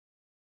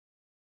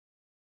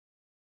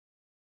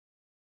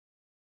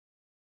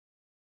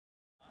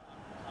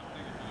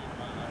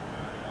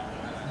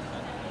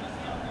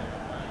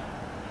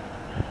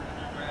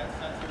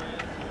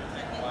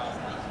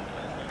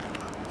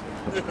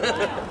I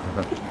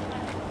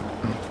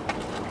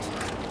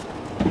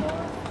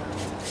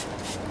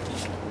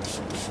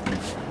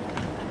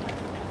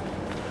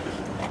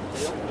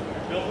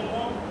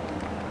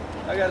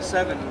got a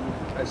 7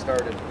 when I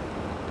started. You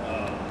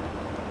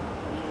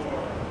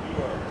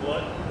are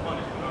blood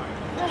punishment, aren't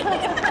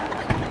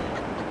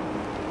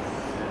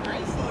I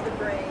see the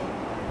brain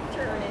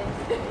turning.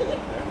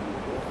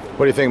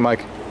 What do you think,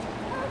 Mike?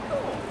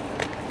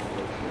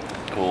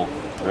 Cool.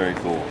 Very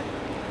cool.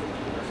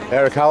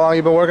 Eric, how long have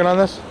you been working on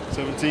this?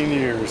 17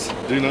 years.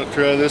 Do not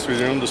try this with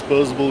your own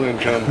disposable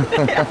income.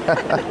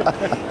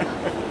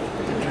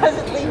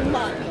 Doesn't leave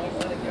much.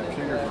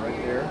 Trigger's right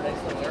there.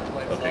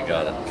 Okay,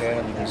 got it. Okay,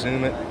 you can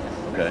zoom it.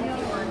 Okay.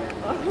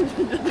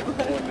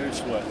 New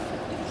sweat.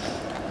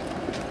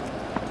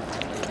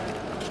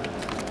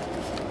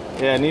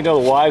 Yeah, and you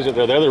know the wives are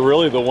there. They're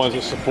really the ones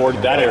that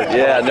supported that area.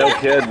 Yeah, no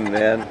kidding,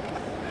 man.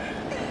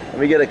 Let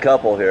me get a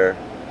couple here.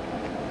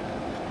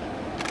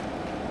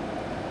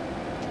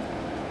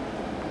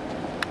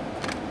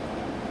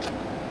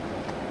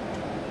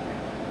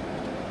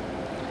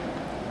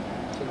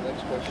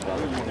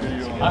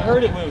 I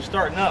heard it when it was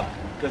starting up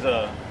because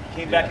he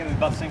came back in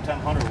about the same time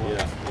Hunter was.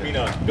 Yeah. I mean,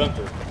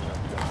 Gunther.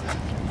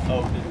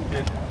 Oh,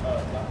 did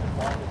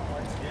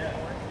yeah.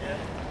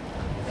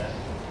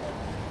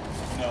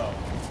 No.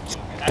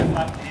 I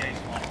left the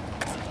ace one.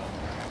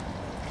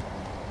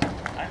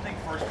 I think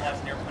first class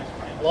in airplanes are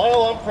pretty.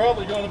 Lyle, I'm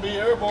probably going to be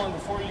airborne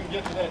before you can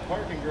get to that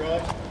parking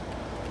garage.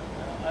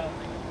 I don't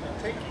think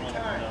Take your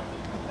time.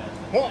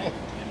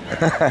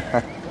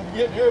 I'm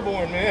getting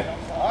airborne, man.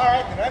 All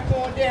right, then I'm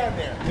going down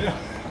there. Yeah.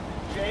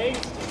 Jay,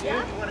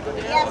 you want to go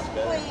down? Yes,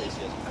 please.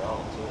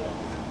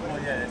 Well,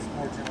 yeah, it's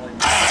fortunately.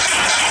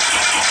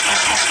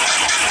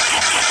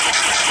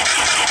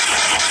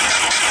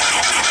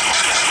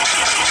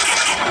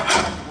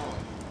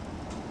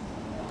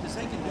 Because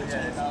they can do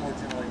Yeah, it's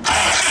fortunately.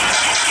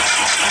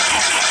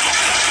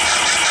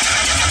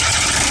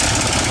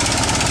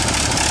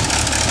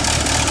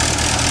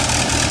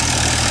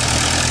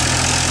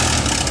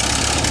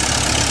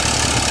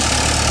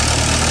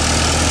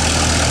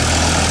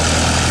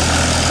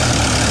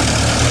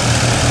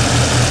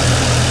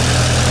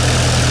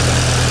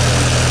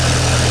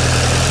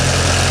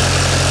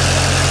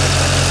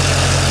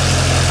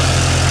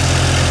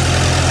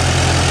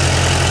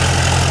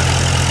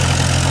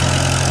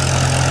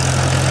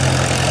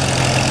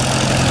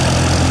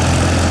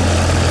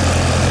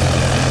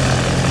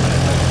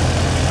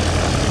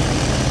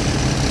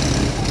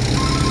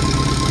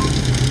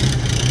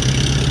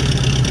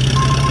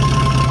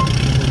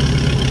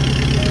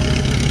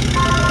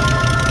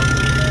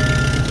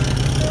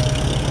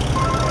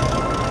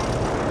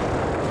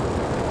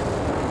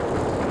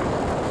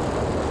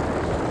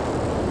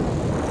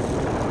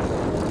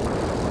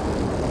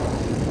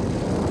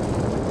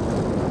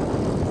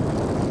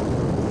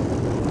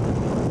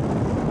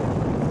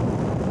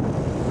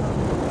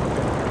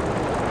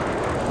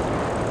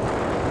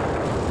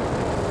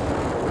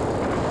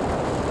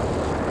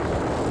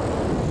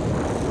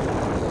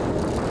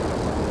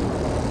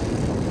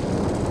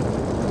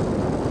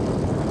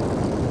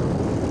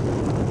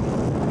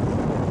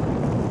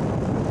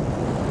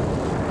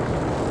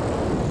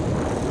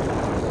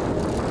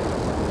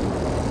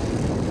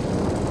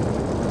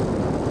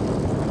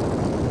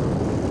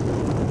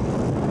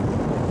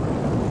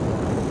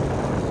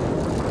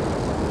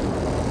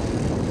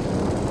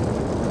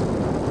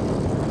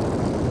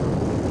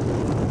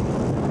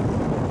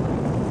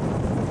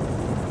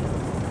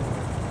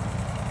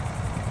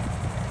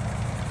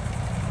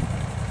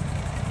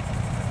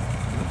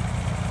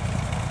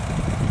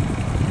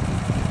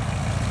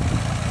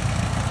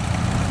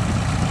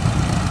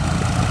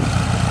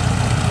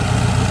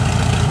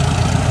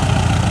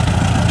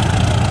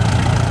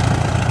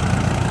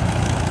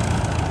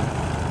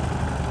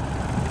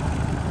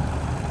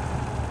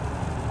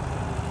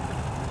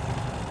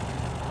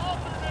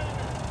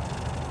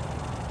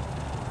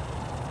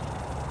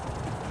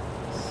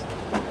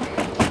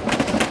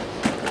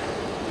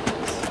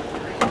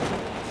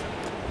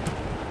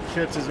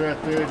 Catches right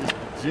there, just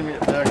jimmy it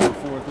back and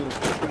forth. It'll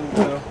smooth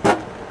down.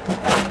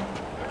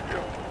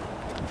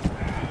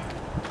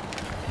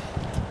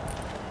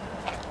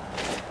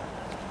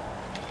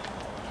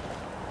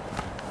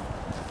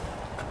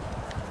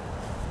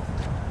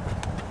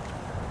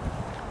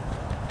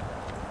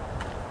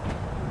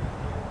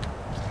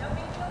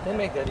 They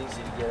make that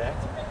easy to get at.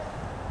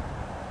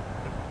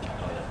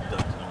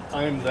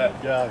 I am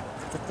that guy.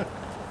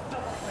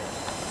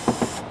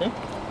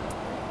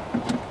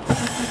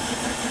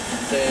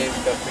 They've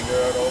got to figure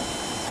out all.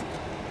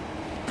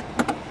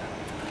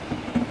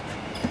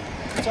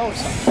 It's always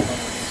something fun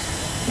with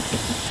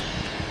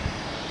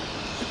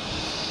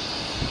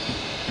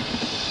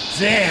these.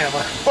 Damn! I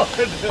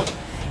wanted to.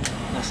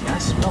 Listen, I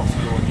smell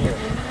fuel in here.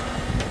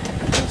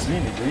 Don't see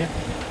any, do you?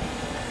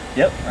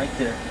 Yep, right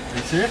there. Are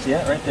you serious?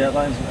 Yeah, right there. That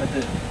line's right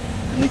there.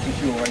 Leaking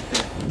fuel right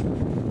there.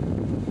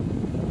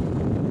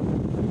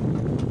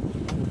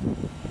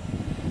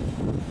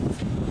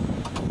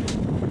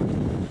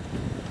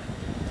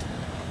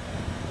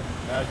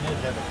 I did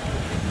have a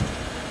fuel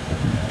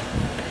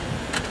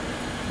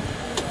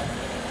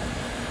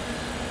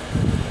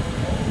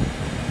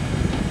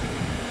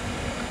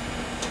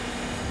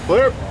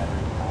Clear.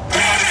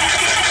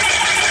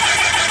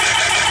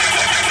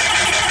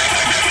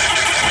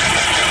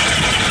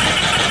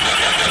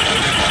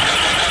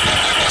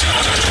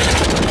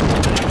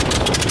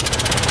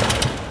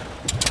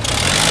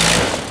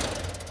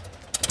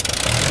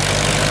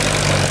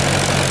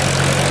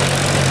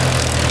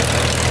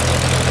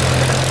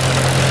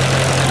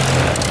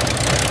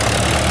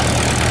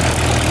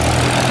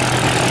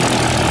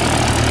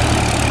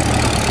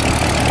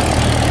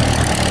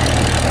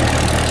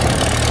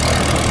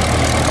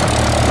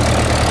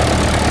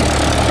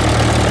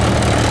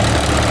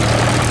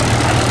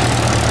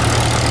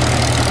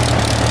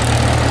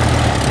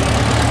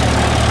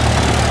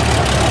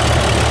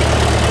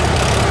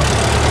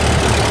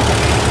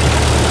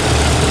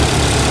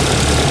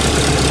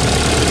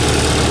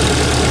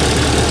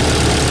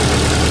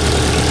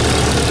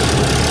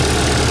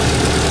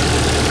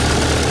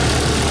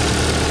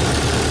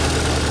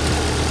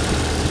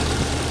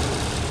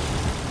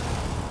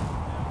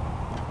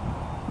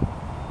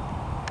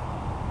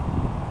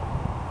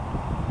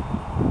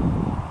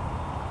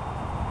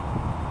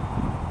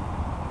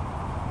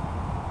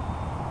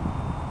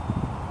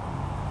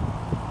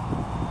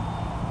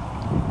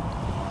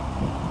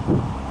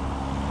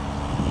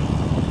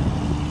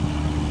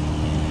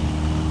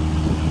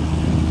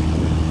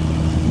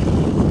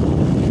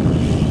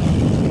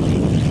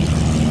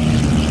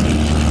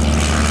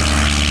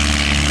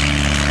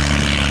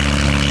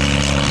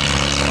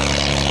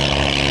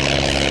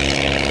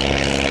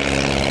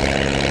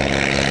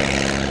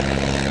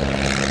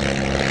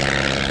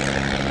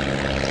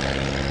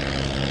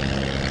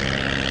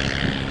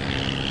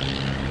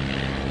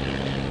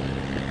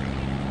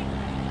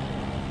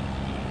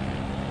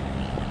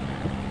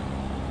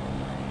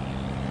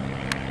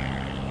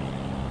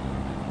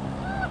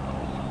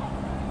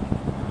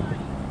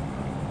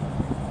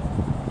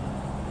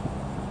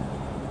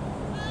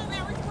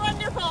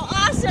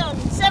 Awesome!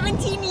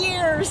 17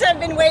 years I've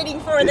been waiting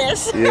for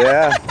this.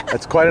 Yeah,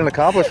 that's quite an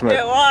accomplishment.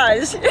 It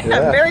was. Yeah.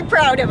 I'm very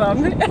proud of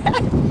him.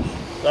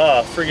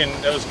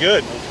 Friggin', that was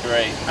good.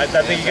 Great. I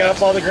think he got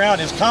up all the ground.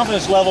 His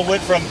confidence level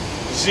went from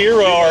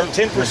 0 or 10%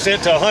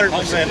 to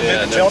 100% the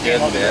minute the tail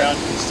came off the ground.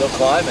 He's still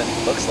climbing,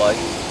 looks like.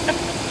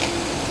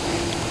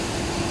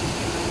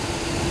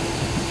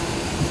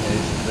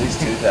 He's at least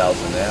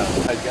 2,000 now.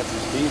 He's got some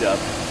speed up.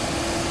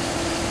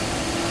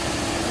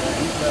 Yeah,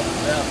 he's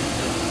leveling out.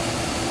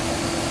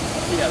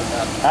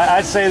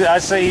 I'd say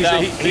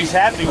he's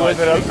happy with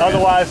it.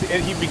 Otherwise,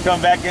 he'd be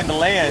come back into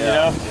land, you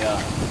know?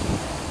 Yeah.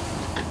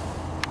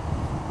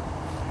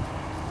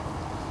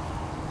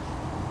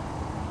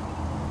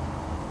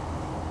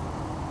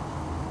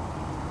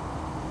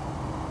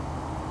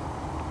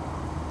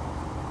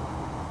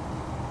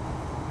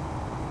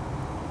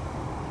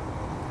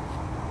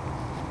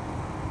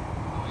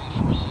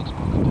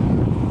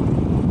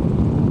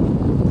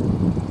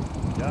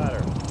 Got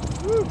her.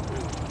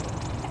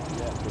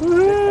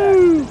 Woo!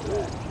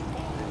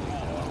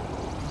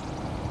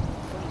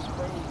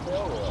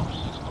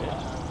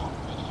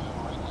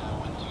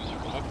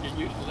 Get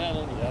used to that,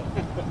 honey.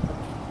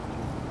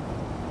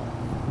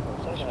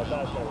 Something I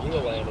thought that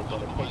wheel landed,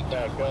 but it picked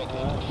back up.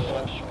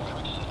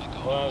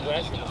 Well, I was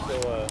asking him, so,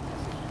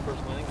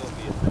 first landing will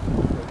be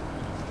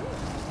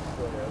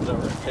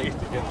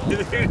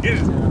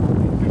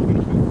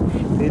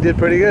He did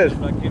pretty good.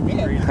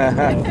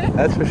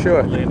 That's for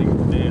sure.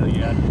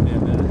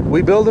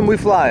 We build them, we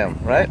fly them,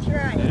 right? That's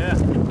right. Yeah.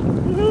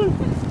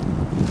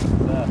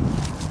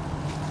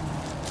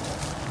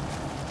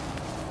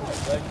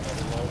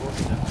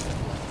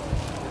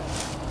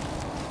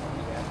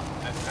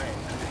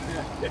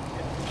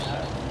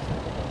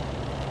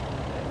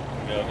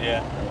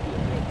 Yeah.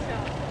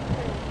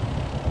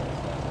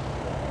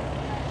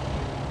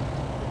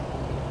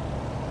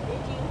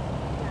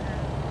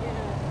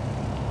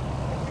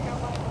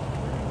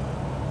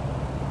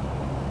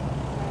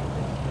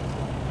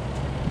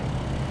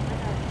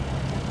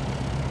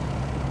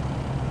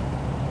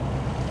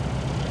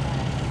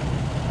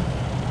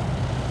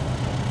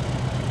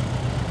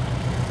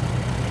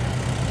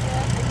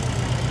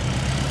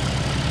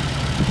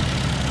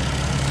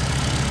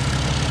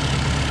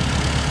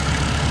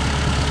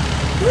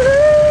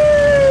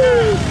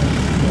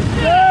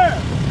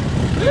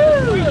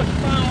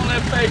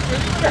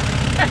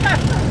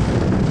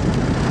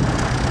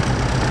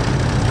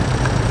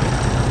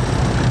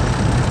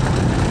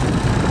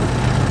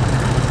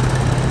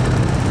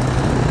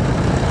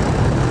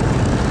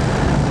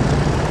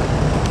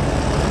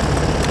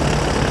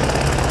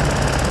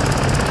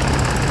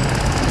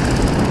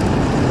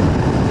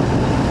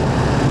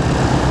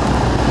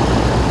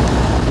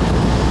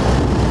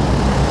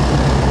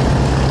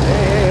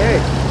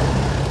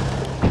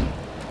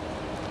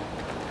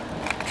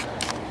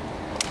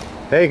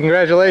 Hey,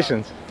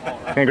 congratulations.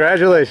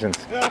 Congratulations.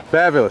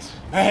 Fabulous.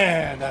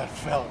 Man, that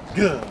felt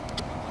good.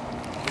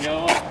 You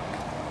know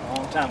what?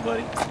 Long time,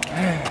 buddy.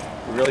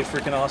 Really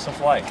freaking awesome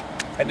flight.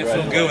 Had to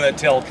feel good when that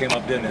tail came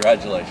up, didn't it?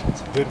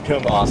 Congratulations. Didn't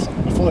come Awesome.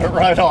 I flew it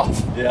right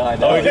off. Yeah, I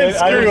know. Oh, we did.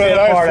 I didn't see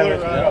that part of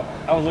it. Right off.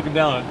 I was looking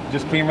down and it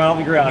just came right on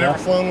the ground. Never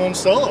Huh? flown one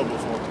solo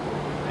before.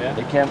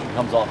 It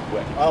comes off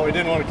quick. Oh, we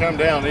didn't want to come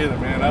down either,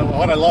 man. I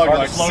logged Hard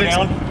like to slow six.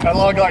 down? I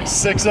logged like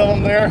 6 of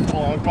them there.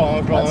 Plonk,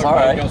 plonk, plonk. That's all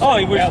right. Oh,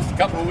 he was. A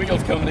couple of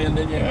wheels coming in,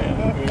 then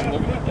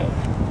look at that.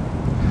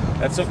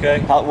 That's okay.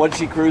 What'd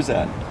she cruise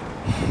at?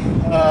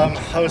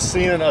 I was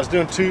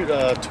doing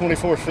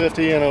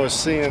 2450, and I was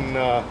seeing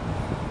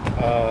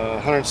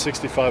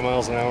 165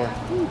 miles an hour.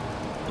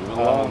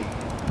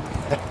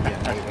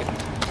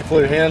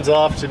 Flew hands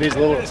off. She needs a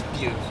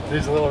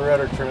little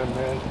rudder trim,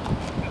 man.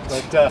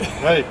 But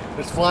hey,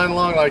 it's flying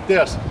along like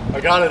this. I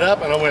got it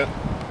up and I went,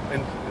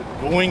 and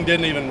the wing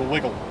didn't even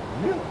wiggle.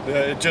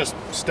 It just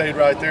stayed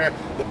right there.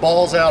 The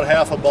ball's out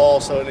half a ball,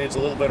 so it needs a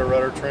little bit of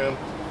rudder trim.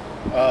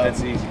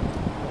 That's easy.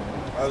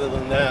 Other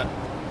than that,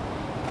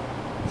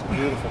 it's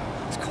beautiful.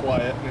 It's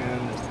quiet,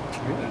 man. It's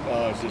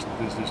just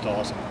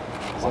awesome.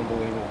 It's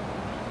unbelievable.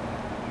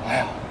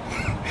 Wow.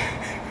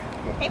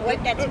 Hey,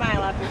 wipe that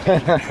smile off your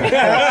face.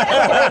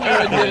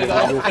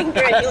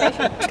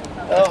 Congratulations.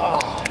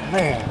 Oh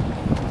man,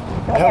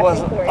 that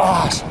was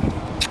awesome.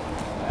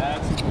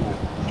 That's cool.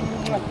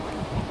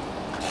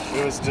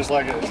 It was just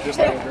like a dream.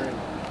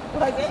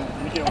 Was it?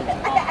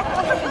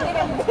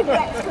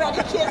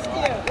 Scratchy kiss too.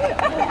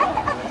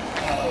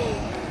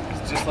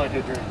 It's just like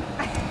a dream.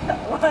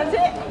 Was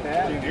it?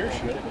 Dude, you're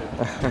shit.